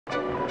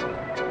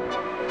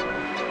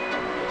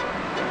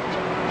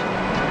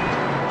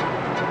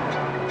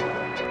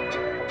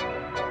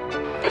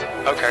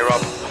Okay,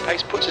 Rob.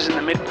 Pace puts us in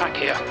the mid-pack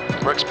here.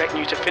 We're expecting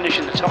you to finish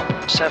in the top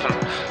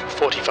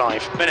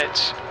 7:45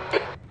 minutes.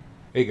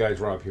 Hey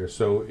guys, Rob here.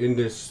 So in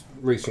this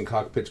Racing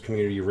Cockpits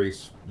Community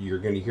Race, you're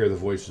going to hear the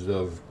voices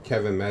of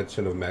Kevin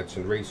Madsen of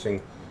Madsen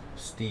Racing,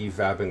 Steve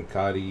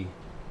Aghakhani,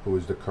 who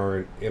is the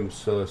current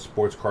IMSA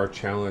Sports Car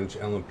Challenge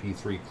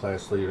LMP3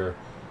 class leader,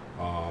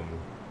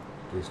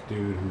 this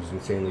dude who's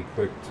insanely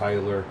quick,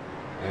 Tyler,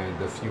 and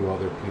a few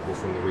other people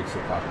from the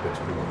Racing Cockpits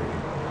community.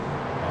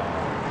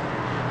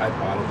 I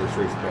bottled this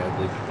race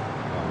badly.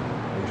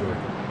 Enjoy.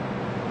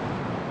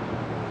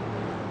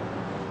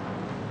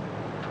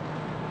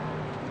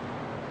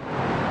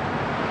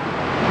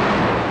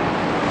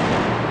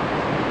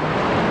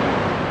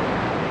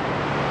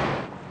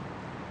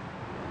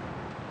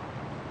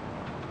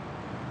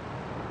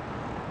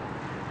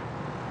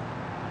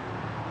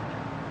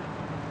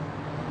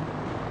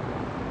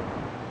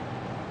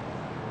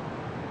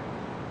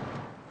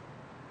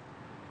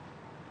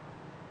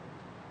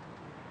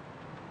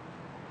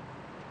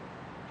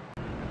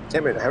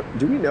 Damn,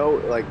 do we know,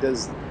 like,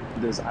 does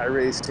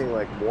iRacing,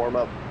 like, warm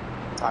up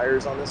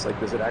tires on this? Like,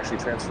 does it actually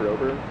transfer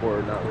over,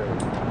 or not really?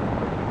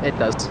 It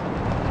does.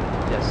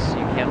 Yes,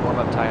 you can warm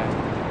up tires.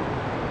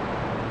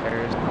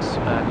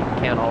 You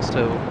can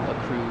also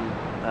accrue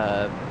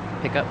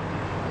pickup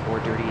or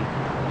dirty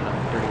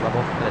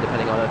level,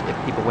 depending on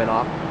if people went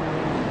off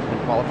when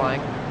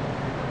qualifying.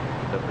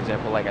 So, for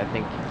example, like I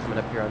think coming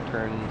up here on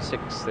turn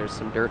 6, there's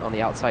some dirt on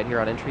the outside here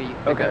on entry.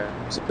 Okay.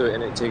 So,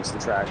 and it takes the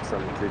track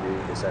from the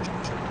previous session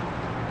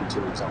and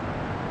continues on.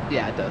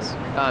 Yeah, it does.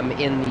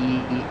 In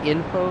the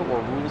info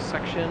or rules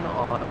section,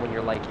 when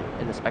you're like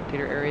in the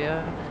spectator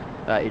area,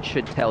 it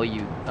should tell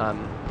you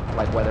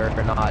like whether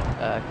or not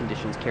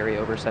conditions carry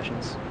over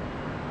sessions.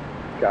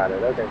 Got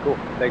it. Okay, cool.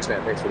 Thanks,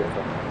 man. Thanks for the info.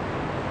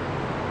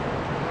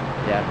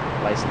 Yeah,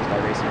 licensed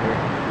iRacing here.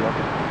 You're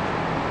welcome.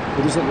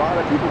 But there's a lot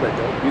of people that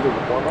don't do the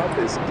warm-up.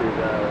 Is it,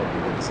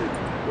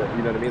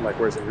 you know what I mean? Like,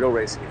 whereas in real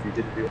racing, if you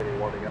didn't do any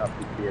warming up,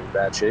 you'd be in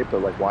bad shape.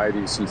 But, like, why do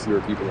you see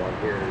fewer people on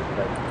here?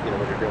 Like, you know,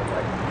 when you're doing,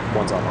 like,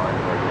 ones online,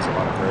 where there's a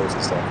lot of pros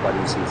and stuff, why do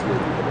you see fewer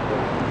people that do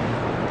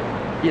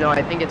it? You know,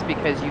 I think it's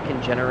because you can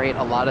generate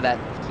a lot of that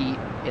heat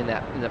in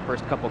the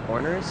first couple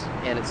corners,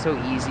 and it's so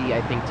easy,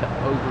 I think, to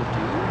overdo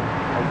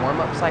a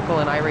warm-up cycle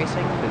in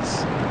iRacing,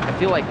 because I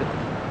feel like the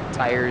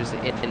tires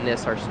in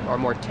this are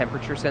more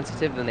temperature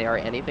sensitive than they are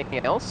anything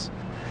else,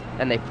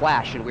 and they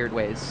flash in weird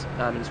ways,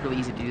 and it's really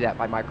easy to do that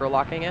by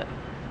micro-locking it,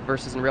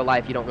 versus in real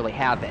life you don't really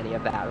have any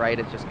of that, right?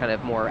 It just kind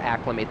of more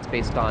acclimates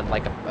based on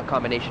like a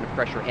combination of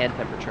pressure and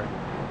temperature.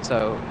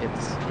 So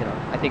it's, you know,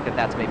 I think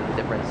that's maybe the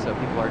difference. So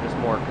people are just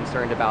more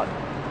concerned about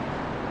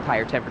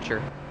tire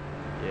temperature.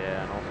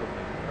 Yeah, and also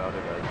think about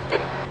it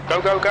as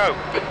Go, go, go!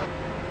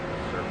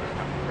 surface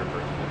temperature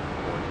versus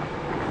floor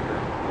temperature.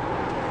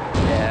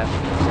 Yeah.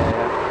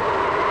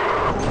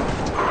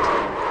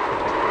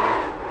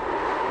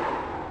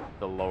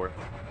 The lower.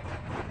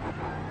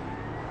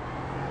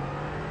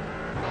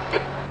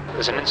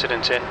 There's an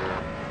incident in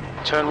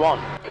turn 1.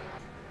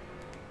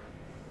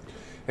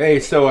 Hey,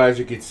 so as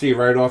you can see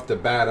right off the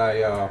bat,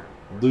 I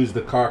lose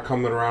the car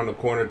coming around the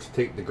corner to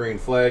take the green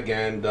flag,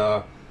 and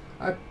I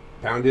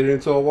pounded it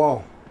into a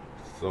wall.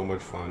 So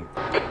much fun.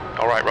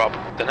 Alright, Rob.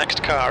 The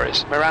next car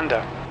is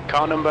Miranda,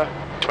 car number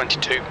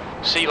 22.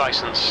 C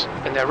license,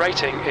 and their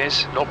rating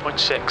is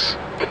 0.6.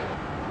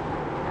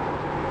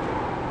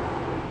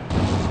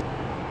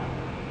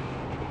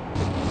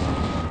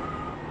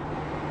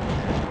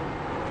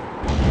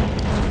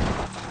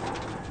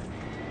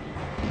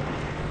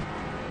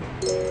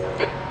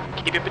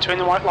 Keep it between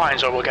the white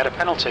lines or we'll get a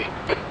penalty.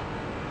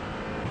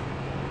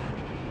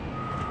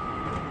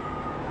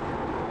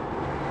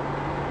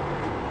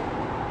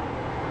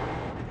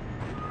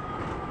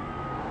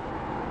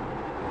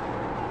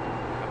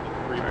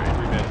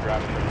 Three-man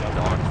driving right down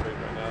the long straight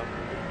right now.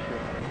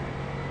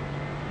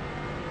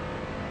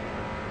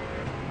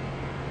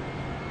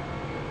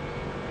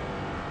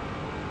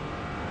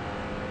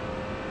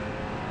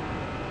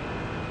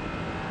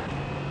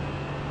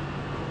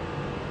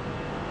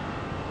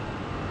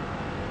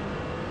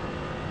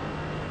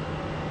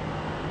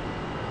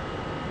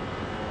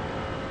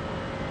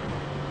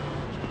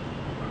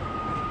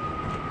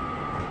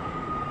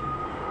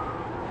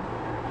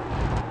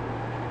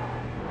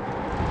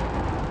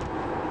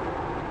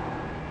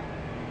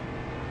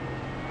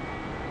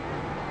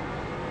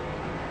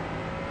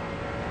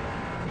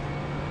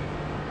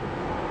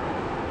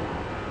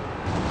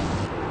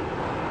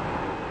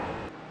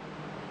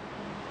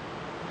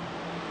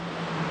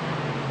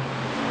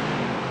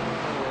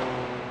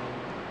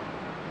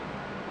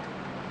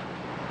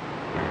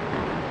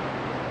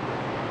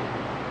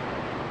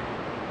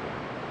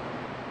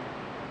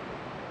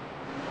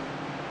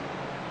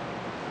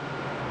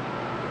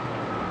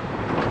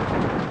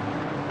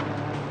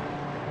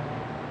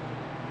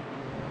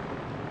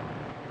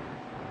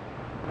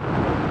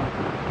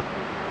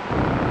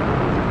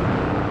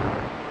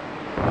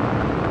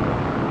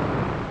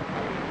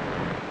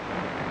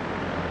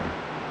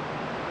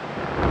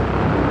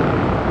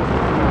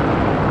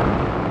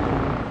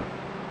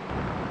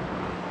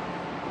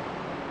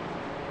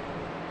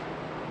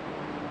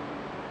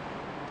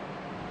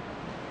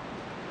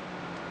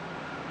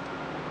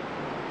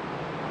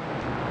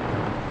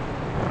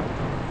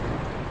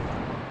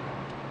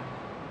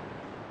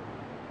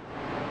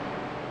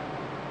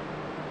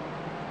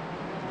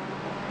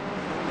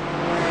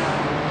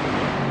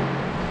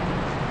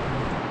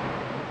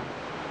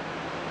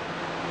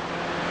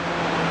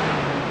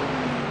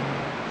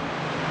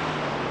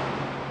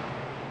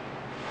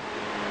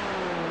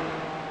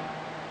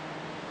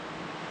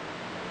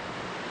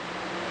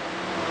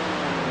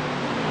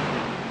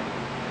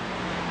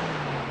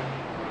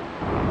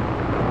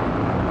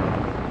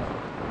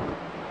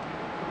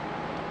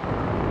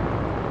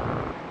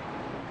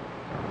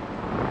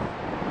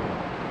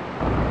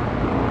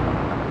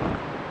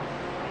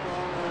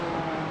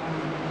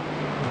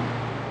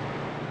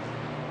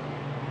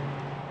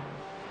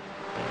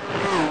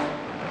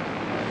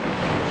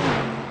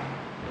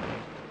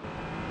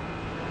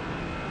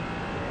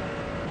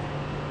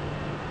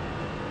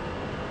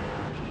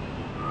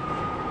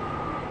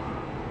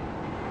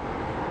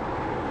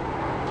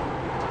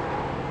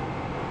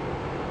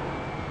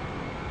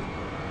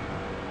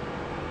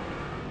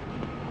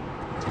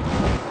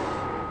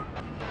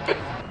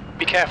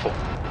 careful.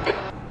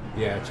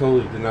 Yeah, I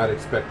totally did not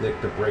expect Nick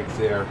to brake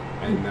there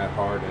and that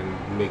hard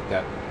and make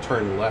that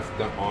turn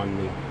left on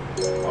me.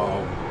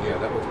 Yeah,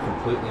 that was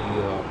completely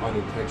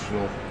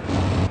unintentional.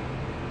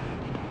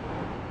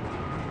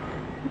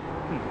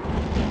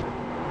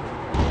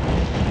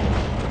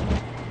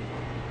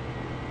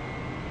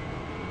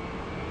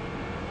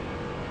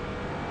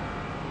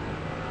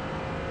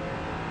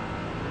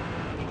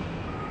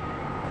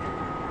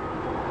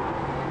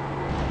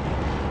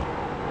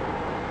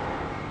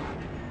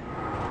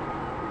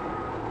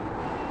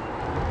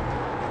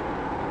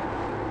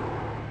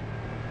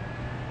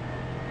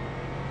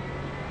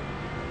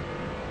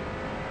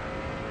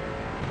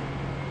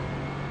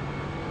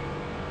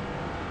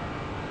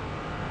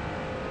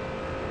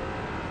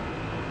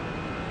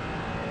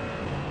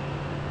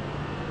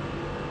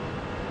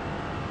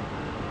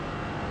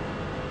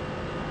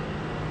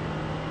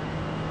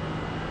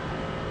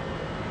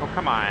 Oh,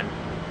 come on.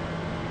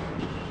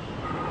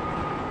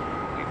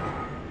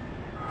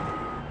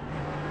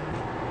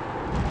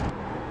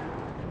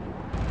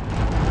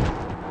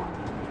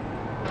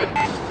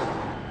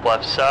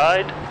 Left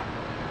side.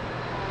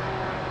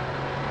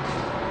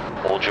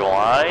 Hold your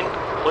line.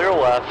 Clear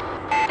left.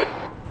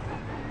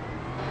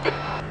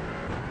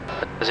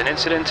 There's an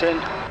incident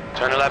in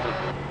turn 11.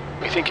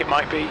 We think it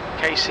might be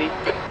Casey.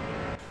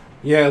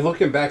 Yeah,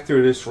 looking back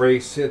through this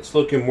race, it's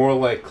looking more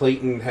like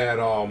Clayton had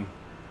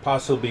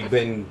possibly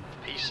been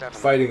P7.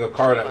 fighting a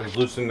car that was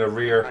loose in the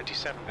rear,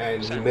 97%.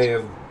 and he may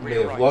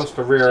have lost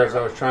the rear as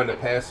I was trying to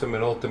pass him,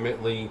 and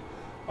ultimately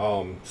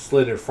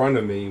slid in front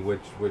of me,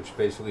 which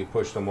basically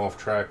pushed him off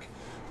track,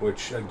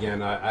 which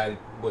again I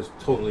was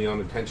totally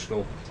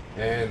unintentional.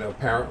 And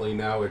apparently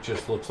now it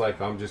just looks like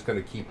I'm just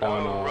going to keep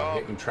on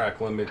hitting track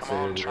limits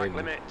and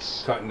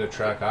cutting the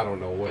track. I don't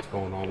know what's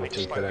going on with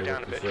me today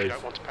with this race.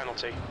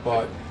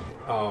 But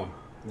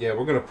yeah,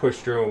 we're going to push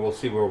through and we'll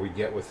see where we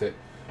get with it.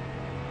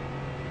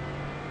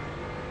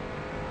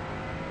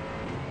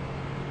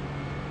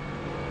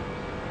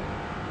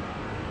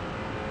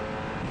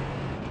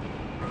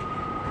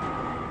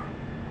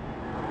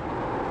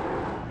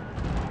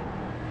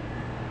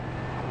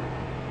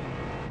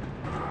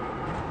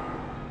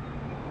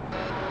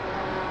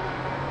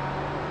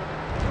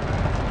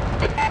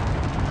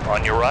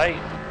 On your right.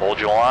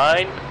 Hold your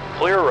line.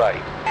 Clear right.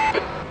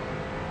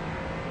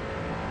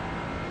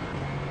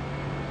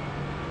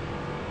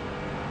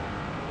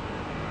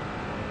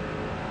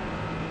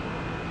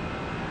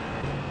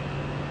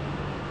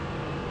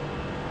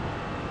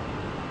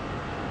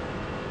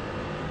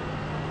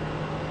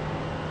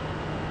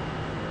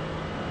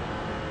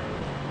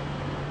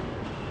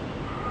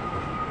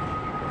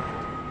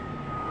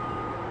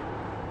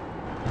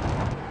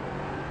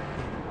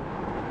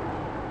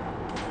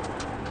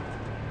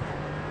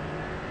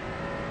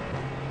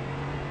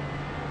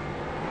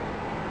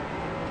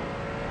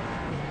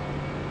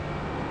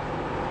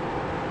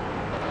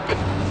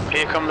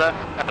 Here come the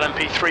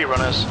LMP3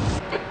 runners.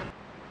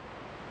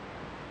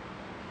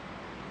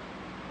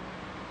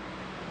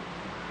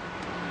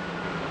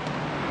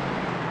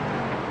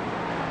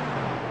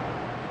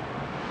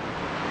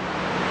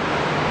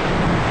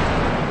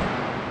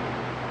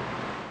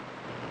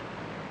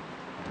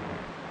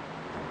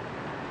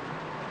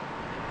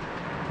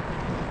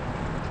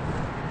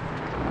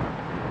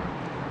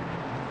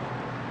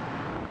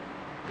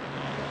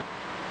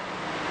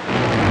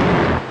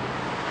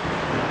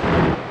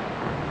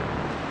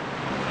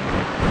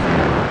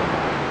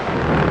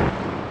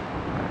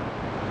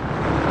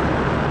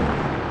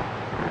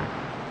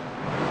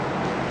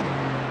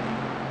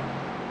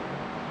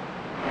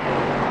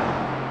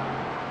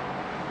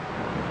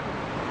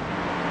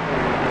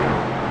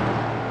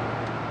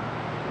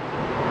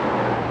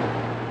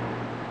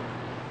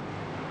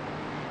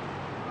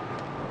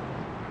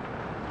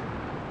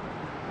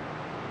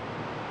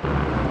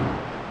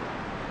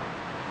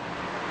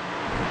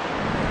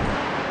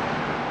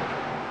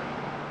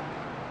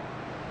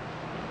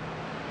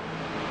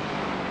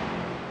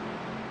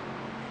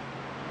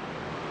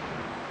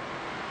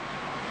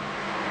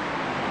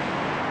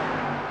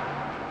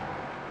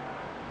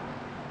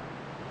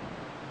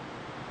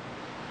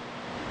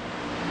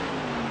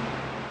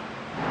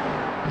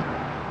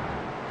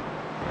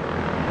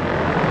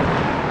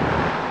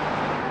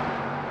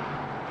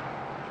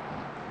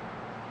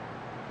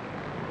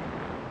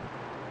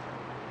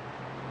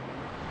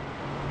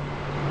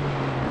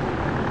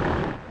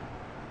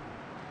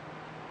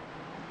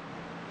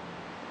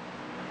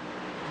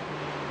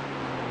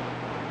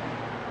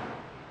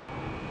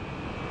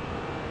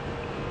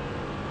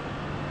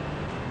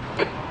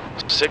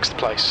 Sixth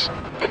place.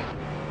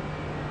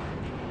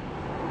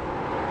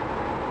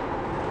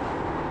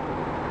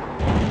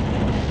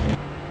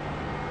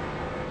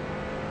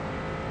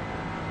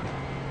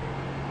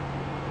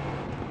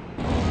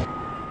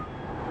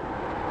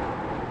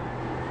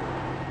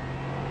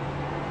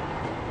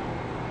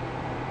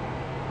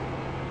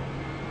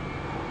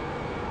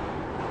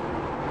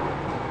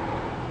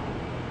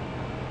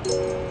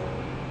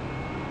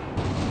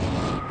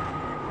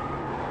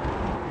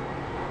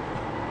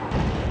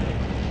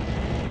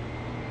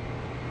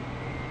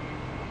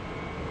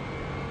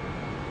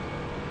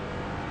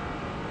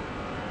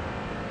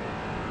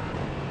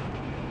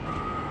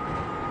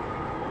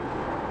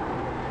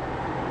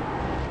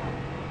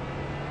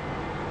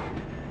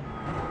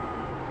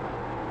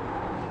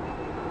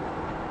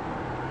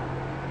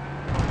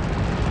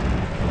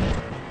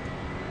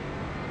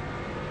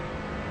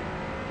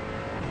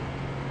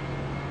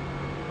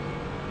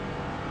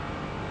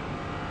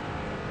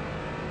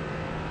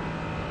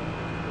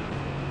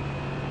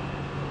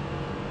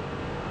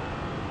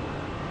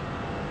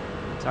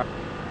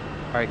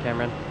 Sorry,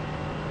 Cameron.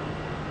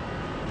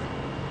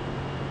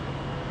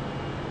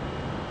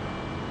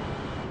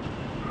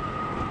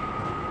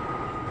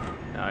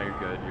 No, you're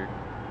good. You're good.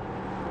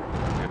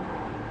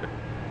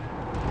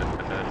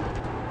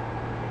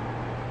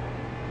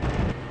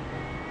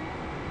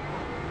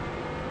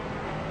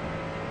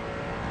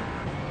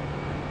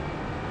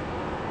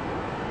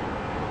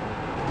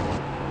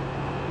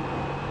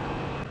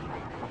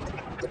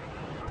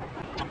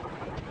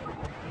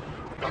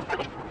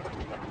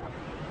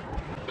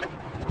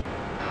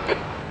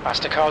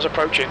 Faster cars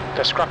approaching.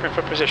 They're scrapping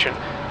for position.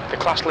 The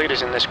class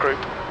leaders in this group.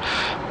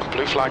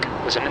 Blue flag.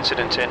 There's an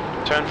incident in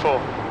turn 4.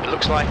 It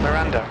looks like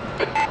Miranda.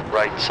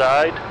 Right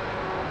side.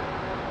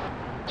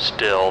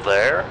 Still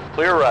there.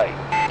 Clear right.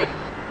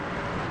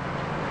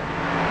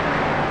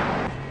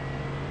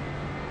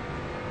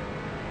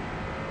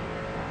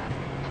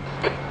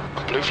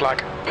 Blue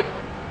flag.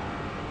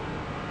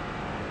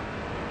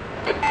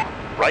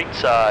 Right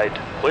side.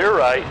 Clear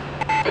right.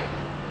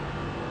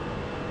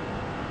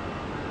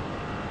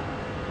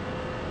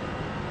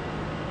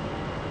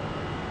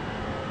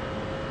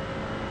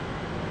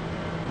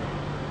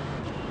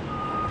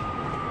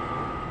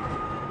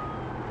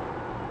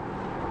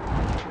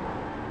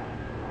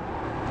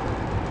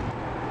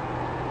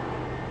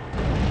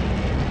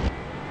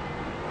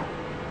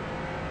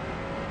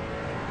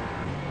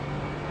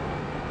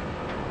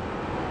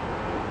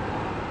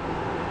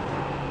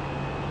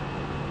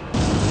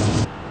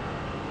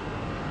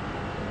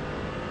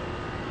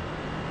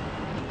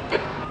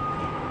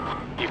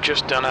 You've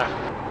just done a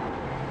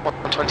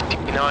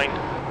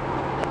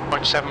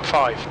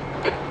 129.75.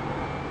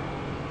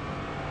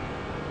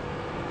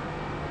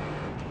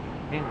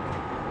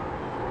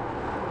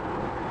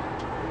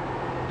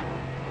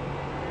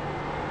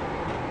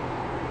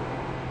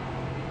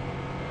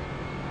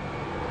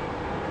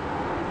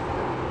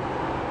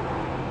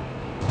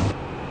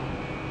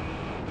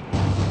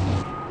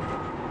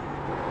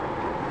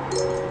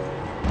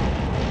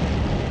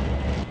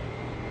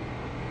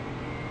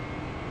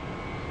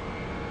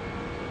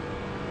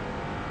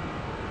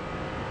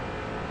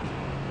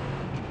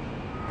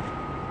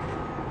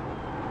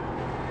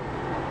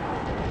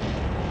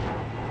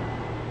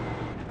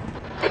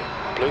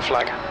 Blue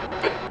flag.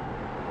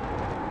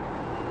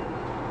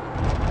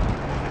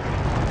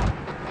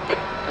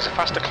 There's a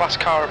faster class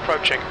car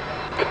approaching.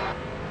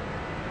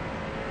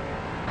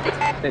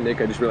 Hey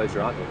Nick, I just realized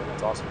you're on here.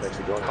 That's awesome. Thanks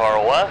for joining.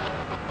 Car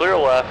left. Clear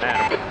left.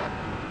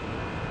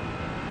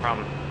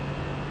 Problem.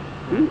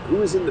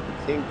 Who is in the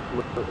pink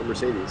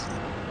Mercedes?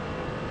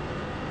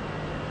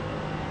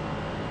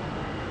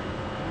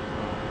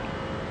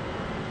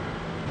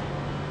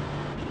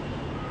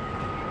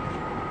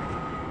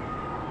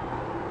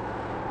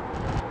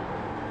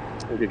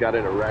 I think he got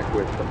in a wreck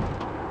with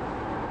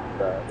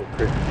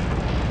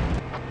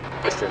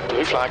Christian.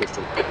 Blue flag.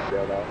 Christian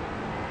bailed out.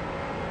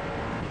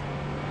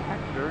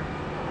 Hector.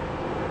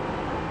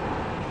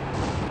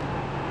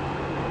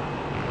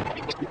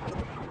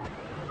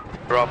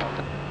 Rob,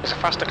 there's a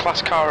faster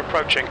class car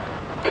approaching.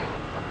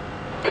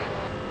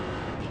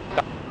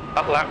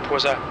 That lap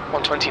was a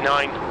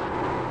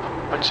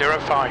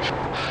 129.05.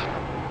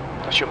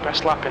 That's your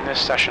best lap in this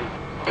session.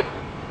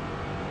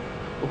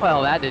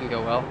 Well, that didn't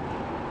go well.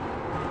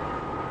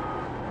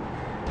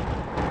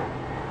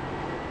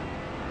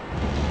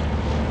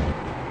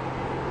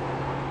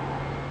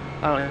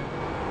 I don't know.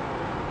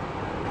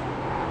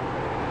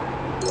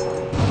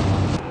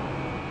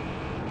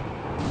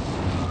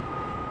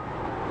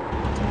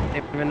 I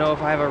don't even know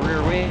if I have a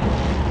rear wing.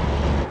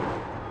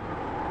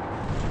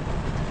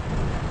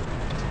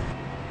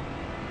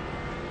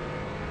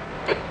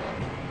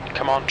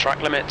 Come on, track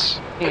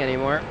limits.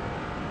 Anymore.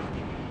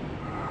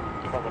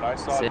 From what I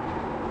saw. Sick.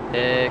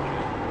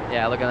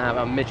 Yeah, looking at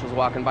how Mitchell's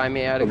walking by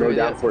me. I'd We'll agree go with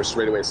down you. for a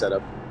straightaway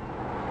setup.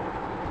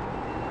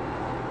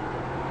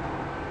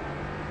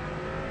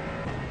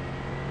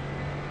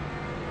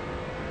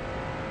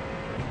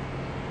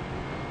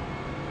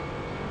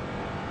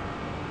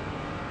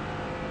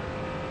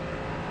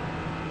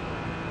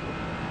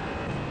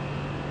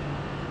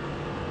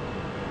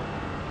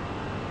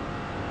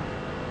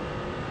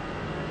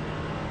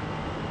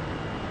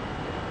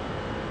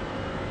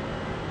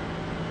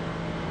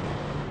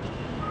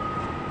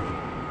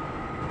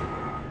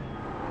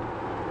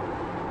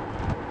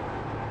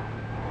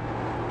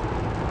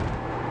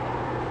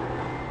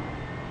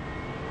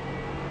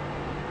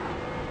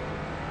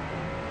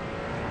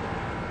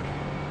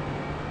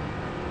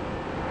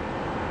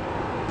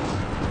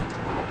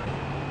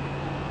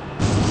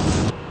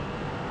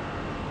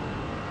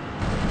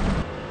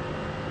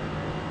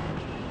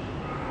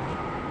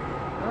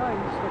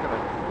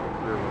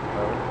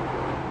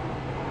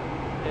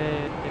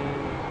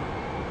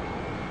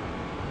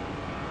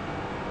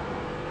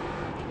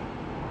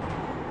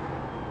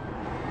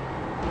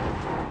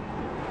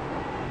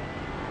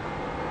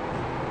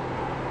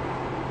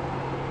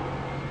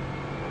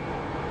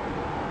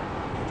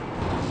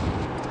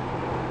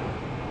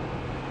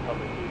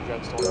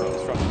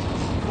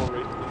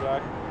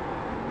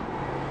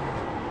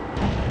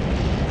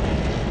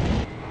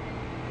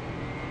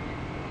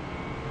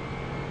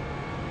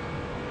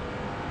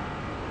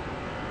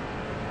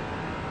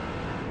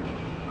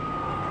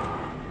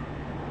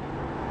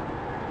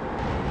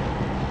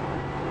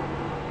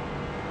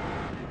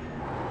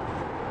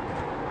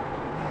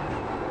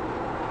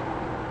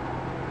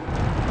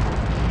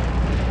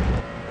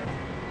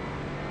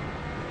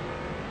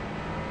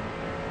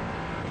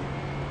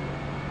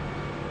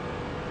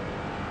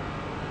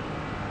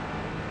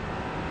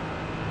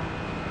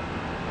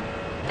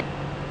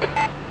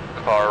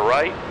 car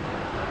right.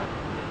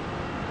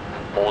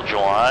 Hold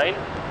your line.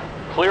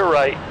 Clear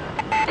right.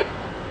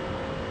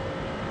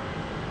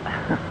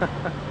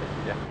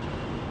 Yeah.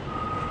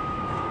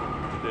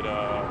 Did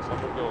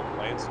someone go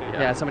landscape?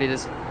 Yeah, somebody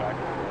just. Back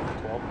in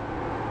 12?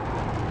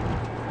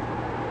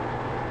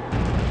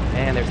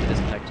 And there's the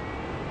disconnect.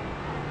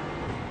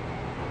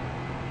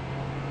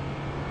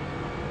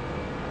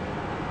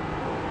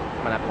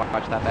 I'm gonna have to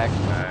watch that back.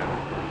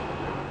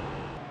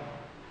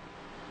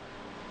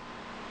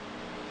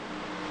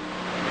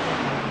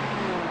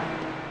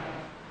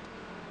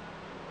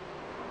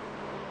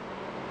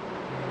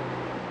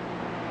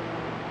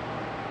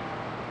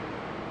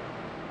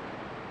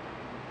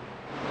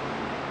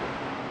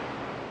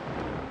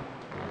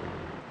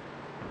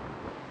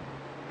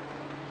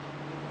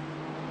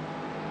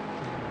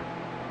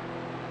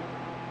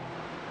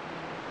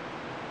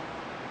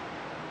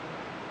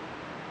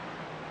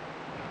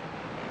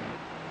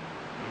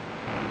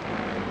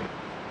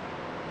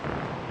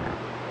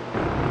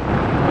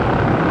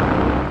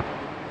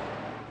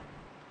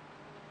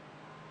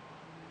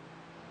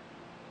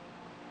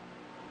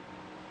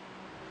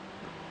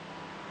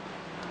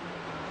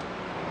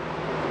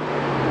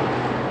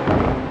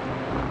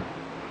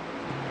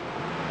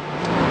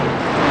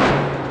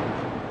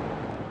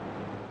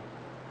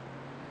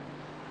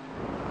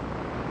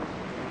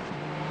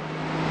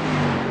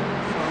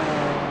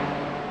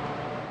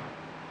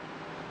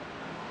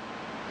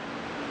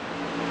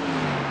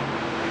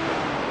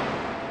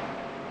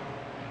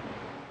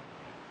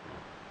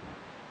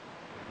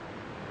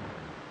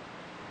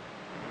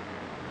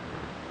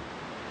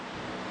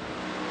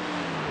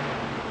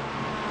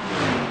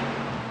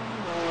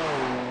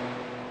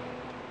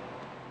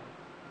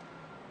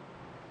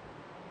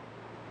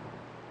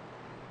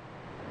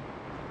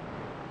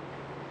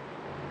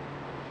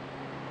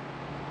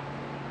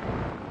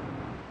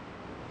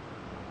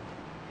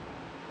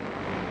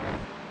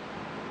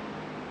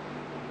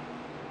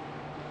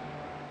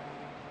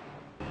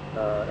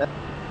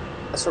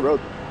 That's the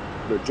road.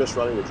 They're just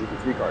running the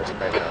GT3 cars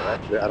right now, right?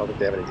 I don't think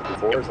they have any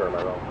GT4s, or am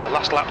I wrong? The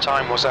last lap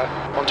time was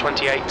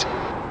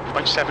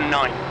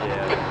 1:28.79.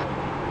 Yeah.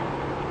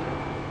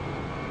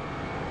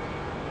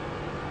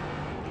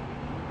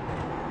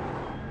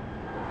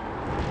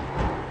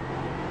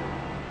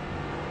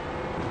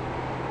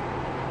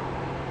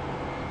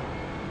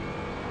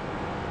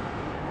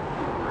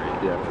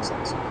 Yeah, makes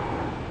sense.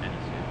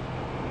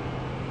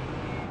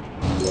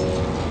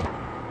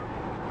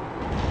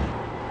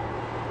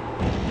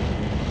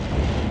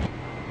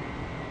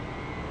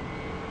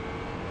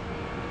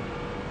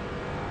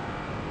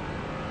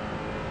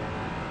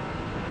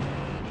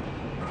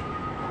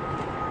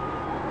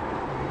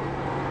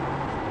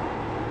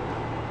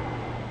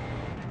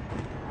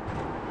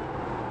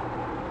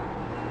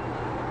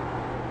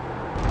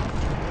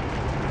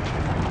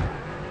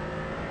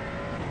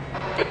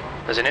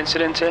 There's an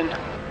incident in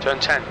turn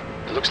 10.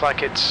 It looks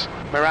like it's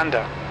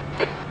Miranda.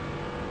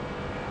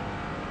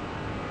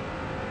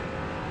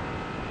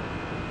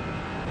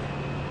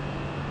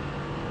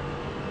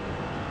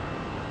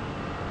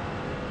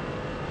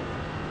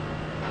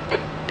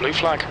 Blue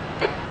flag.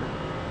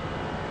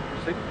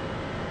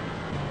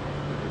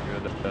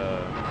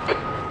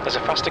 There's a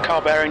faster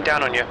car bearing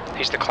down on you.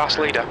 He's the class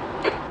leader.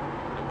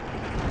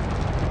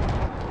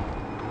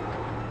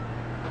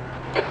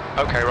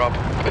 Okay, Rob.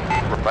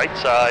 Right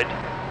side.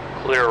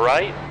 Clear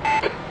right.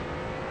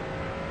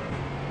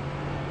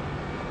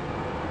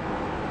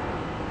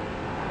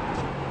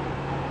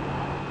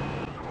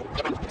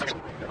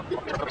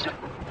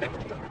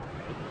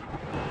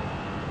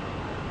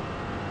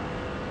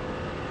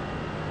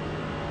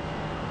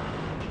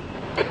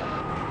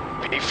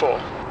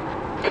 P4.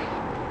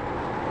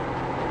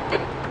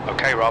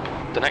 Okay, Rob.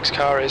 The next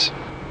car is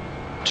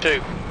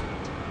 2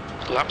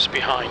 laps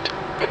behind.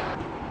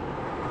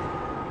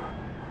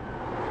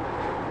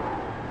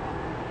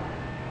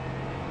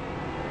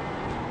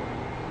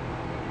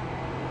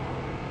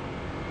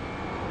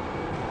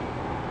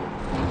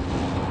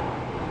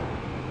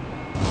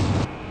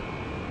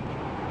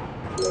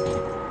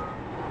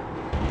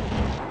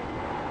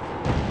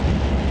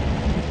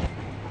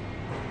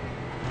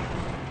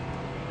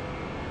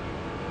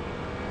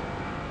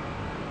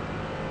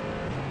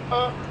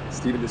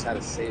 Steven just had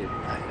a save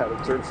out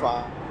of turn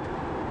 5.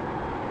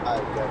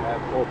 That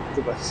had both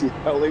of us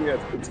yelling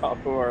at the top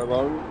of our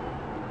lungs.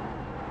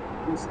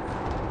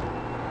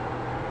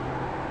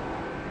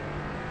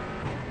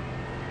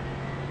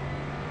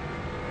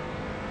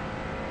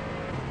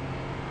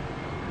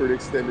 For an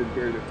extended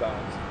period of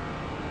time.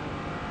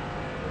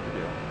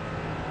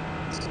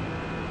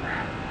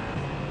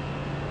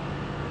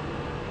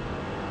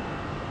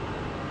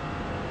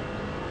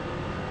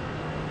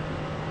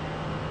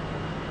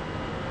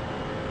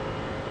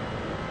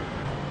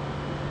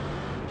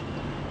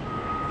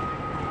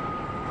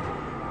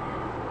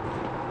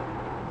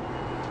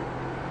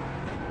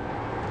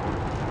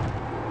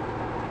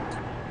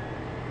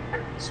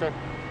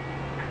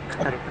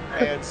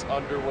 Pants,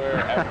 underwear,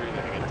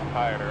 everything,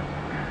 entire.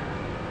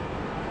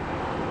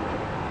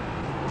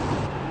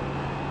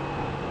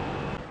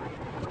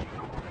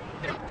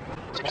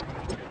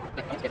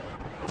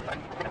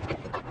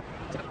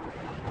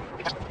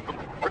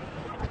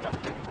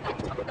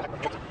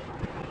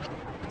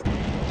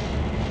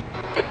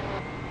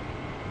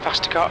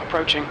 car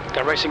approaching.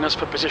 They're racing us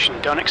for position.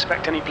 Don't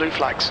expect any blue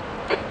flags.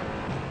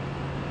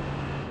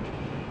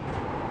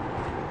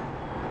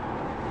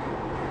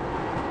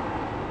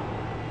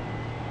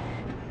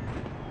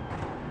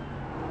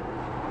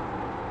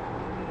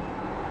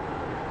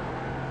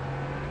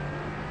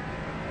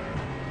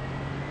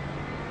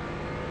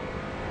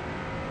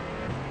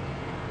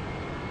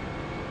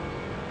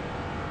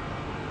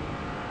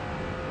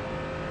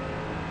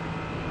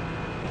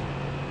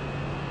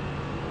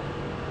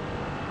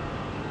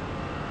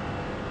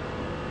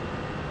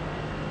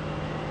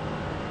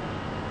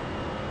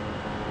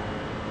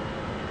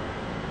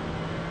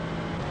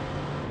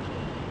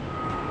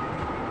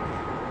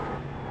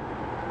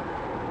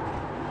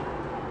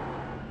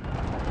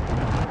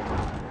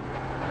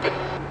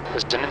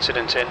 There's an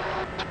incident in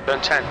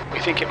turn 10. We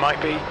think it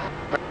might be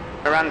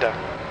Miranda.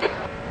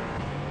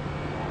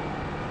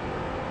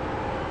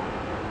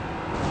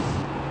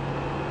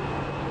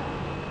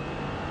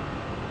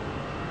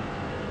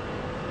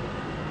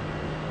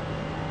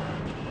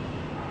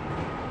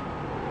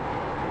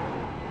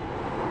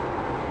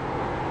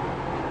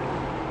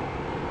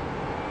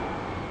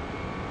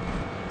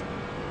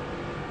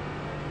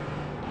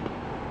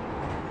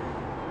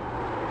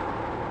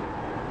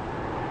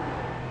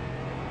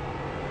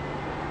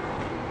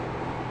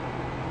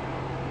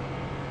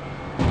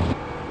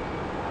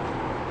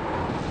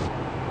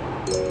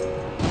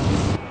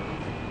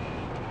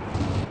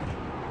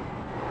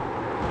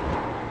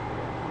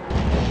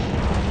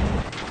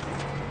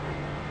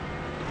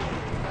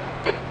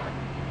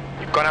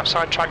 Gone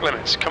outside track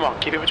limits. Come on,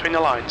 keep it between the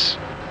lines.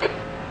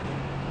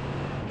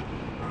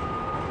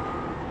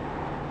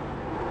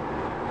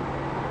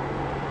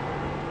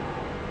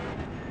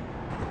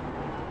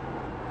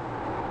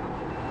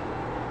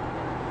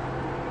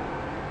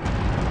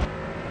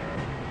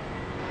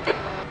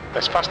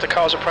 There's faster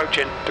cars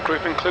approaching. The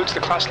group includes the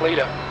class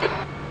leader.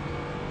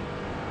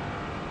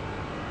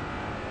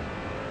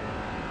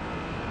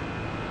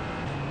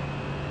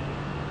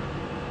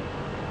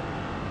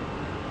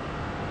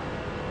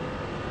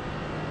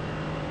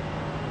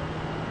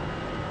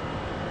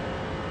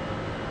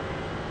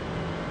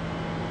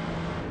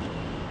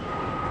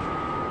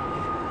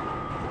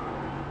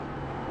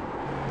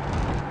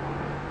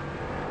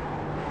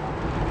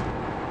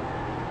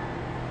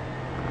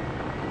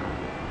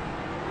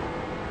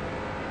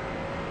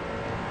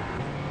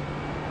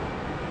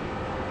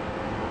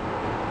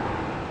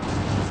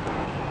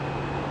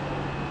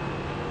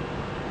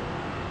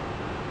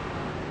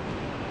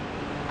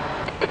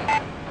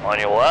 On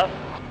your left,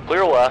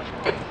 clear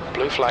left.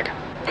 Blue flag.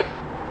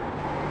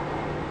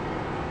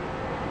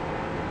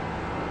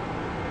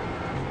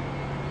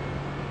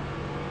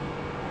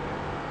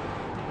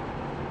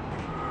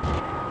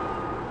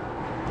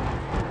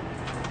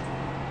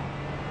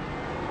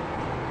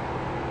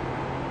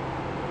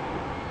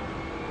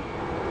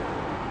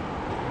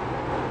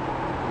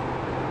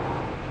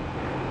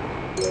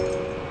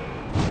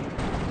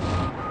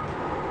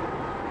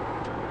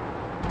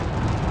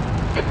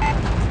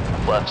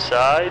 Left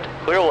side,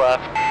 clear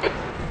left.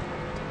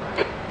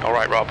 All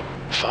right, Rob.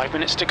 5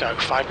 minutes to go.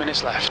 5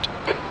 minutes left.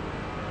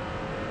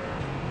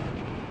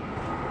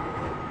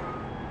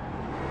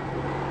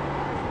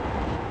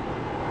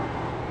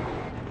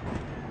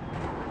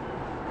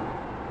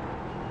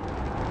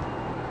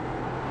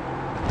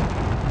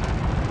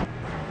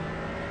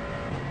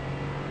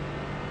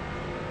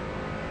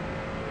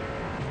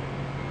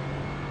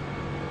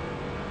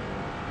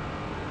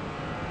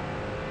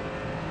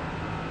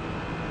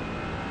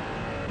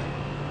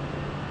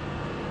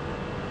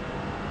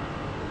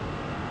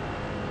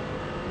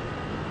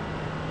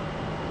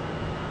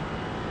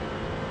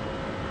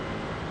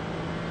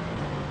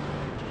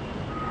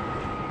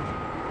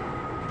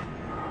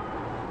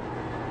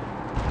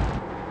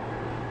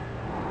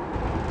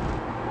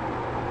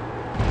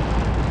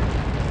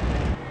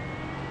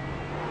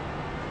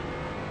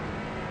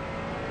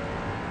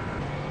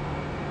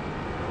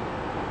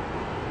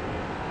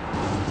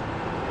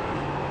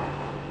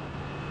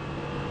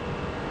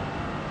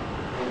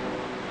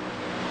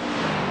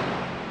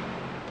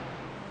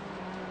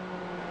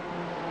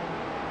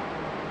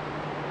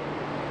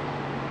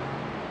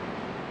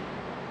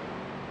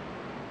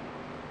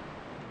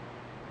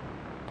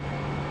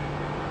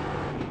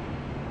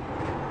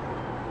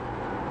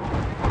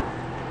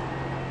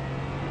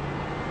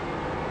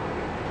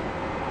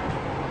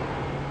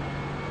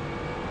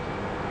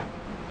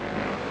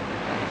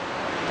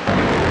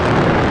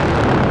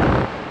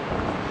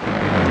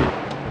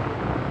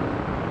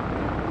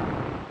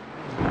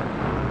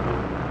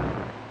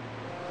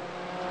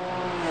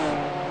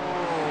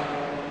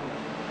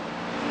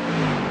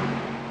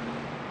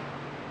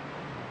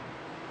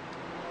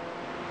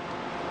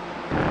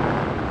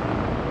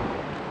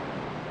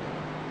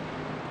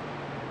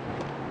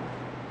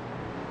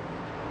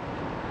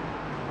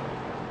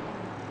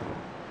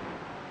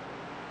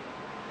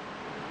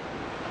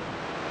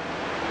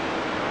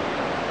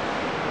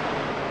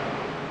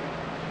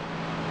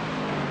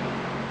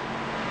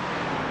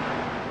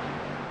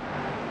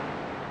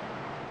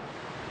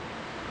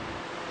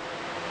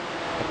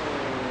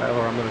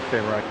 Tyler, I'm going to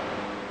stay right.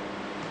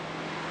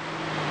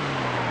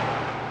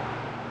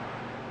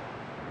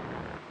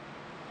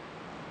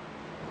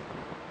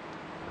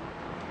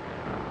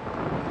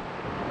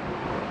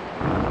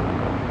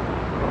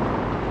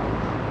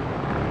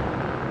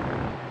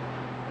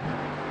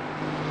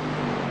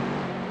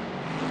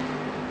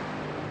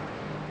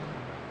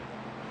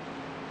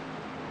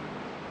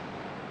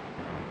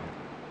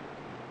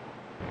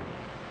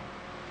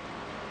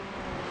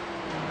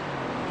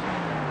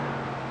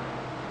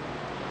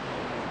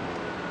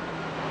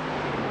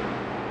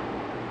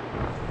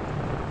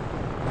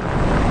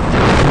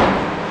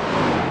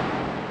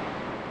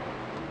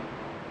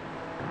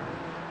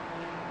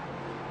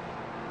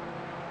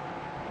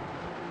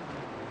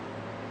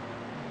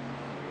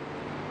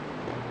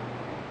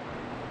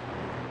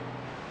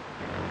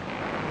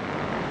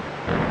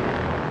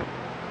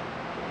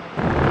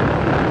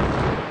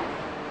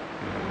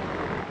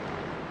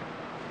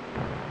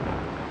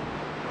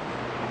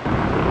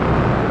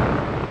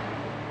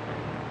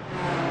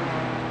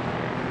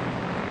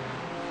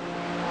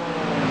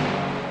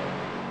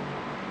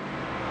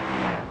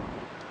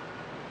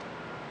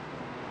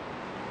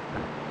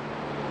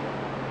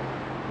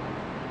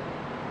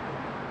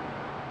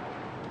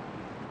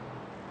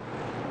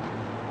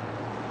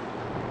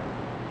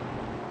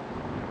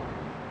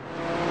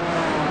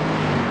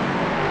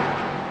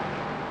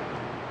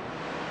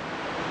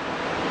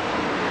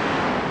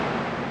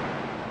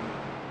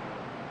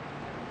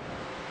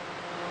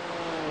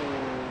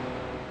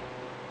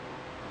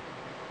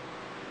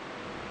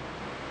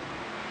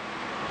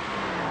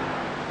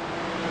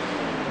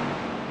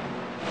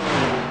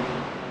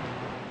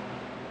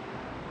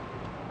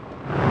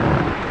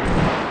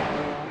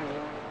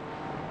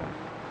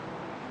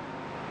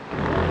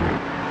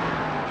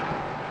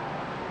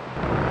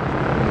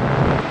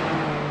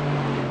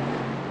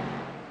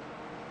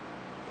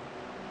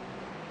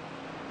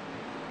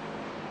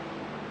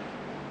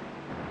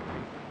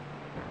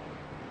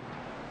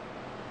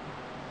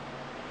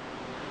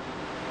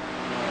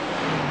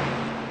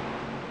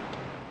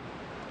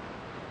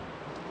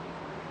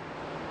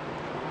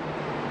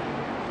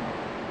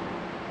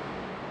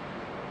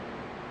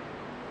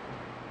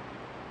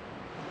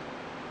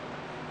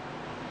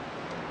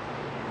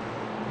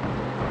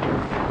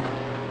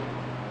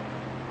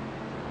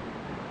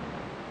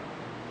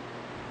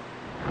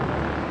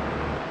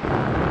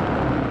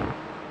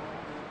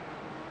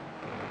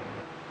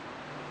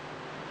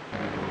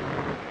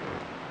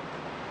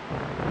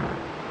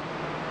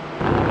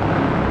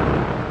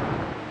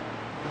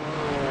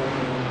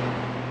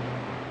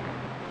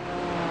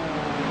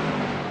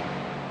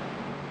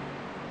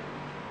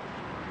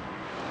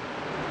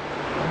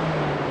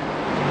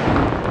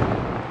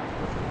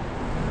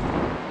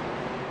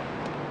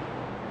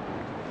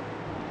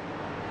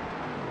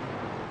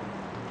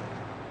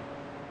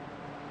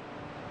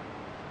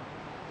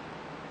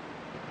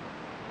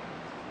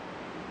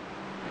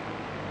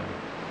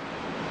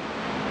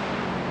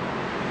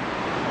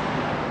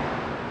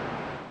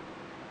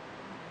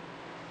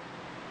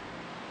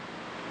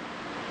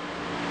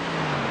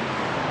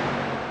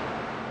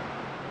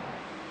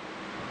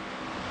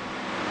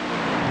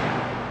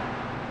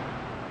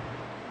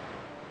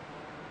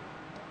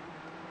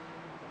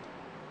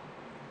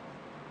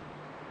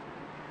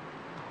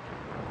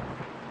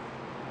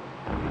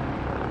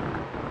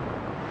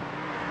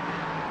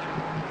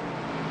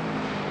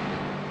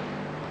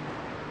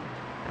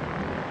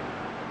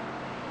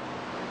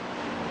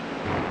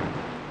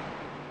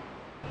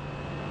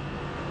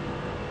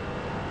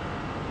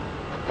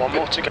 One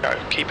more to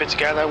go. Keep it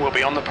together, we'll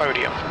be on the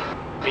podium.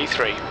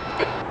 P3.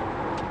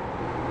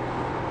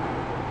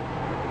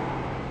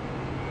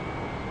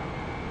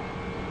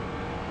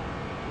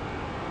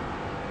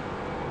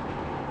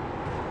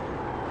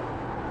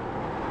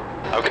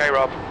 Okay,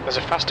 Rob, there's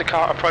a faster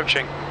car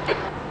approaching.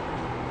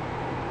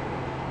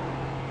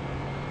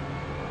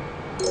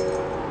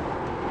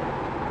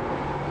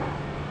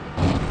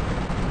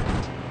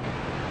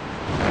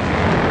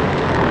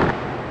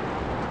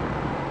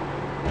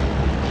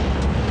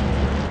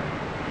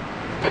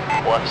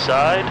 Left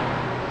side,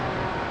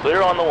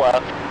 clear on the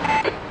left.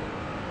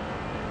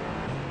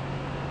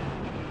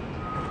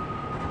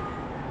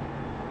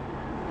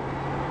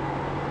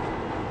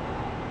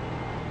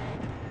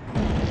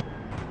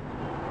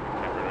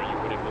 Cameron, are you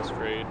winning this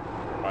trade?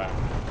 Wow.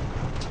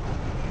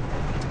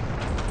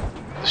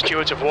 The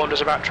stewards have warned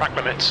us about track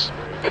limits.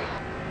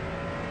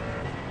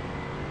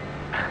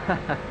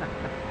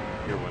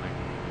 You're winning.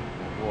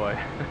 Boy.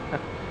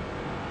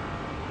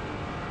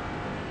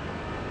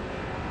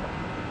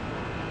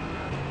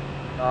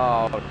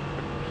 Oh,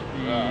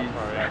 jeez.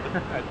 Sorry, I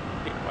had to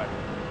take my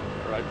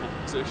rightful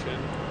position.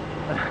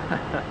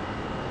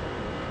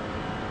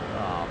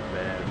 Oh,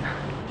 man.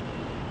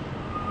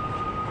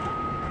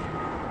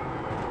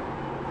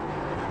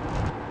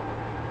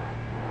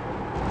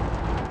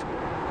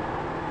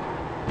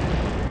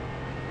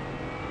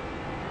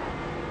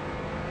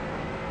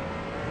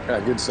 Yeah,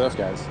 good stuff,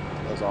 guys.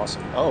 That was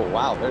awesome. Oh,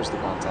 wow, there's the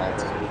contact.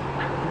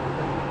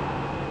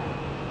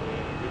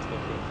 Good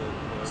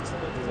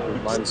stuff with the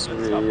Mine's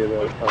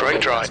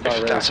Great drive.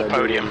 That's a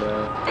podium.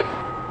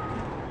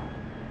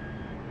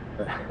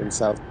 In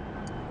South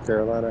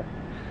Carolina.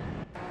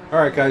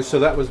 Alright guys, so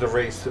that was the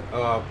race.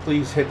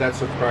 Please hit that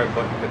subscribe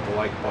button, hit the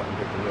like button,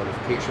 hit the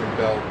notification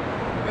bell,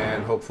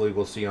 and hopefully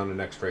we'll see you on the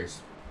next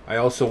race. I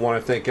also want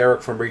to thank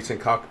Eric from Racing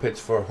Cockpits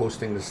for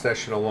hosting the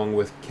session, along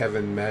with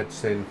Kevin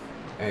Madsen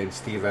and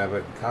Steve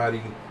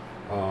Aghakhani.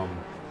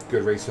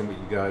 Good racing with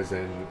you guys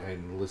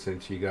and listening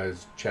to you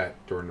guys chat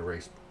during the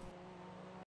race.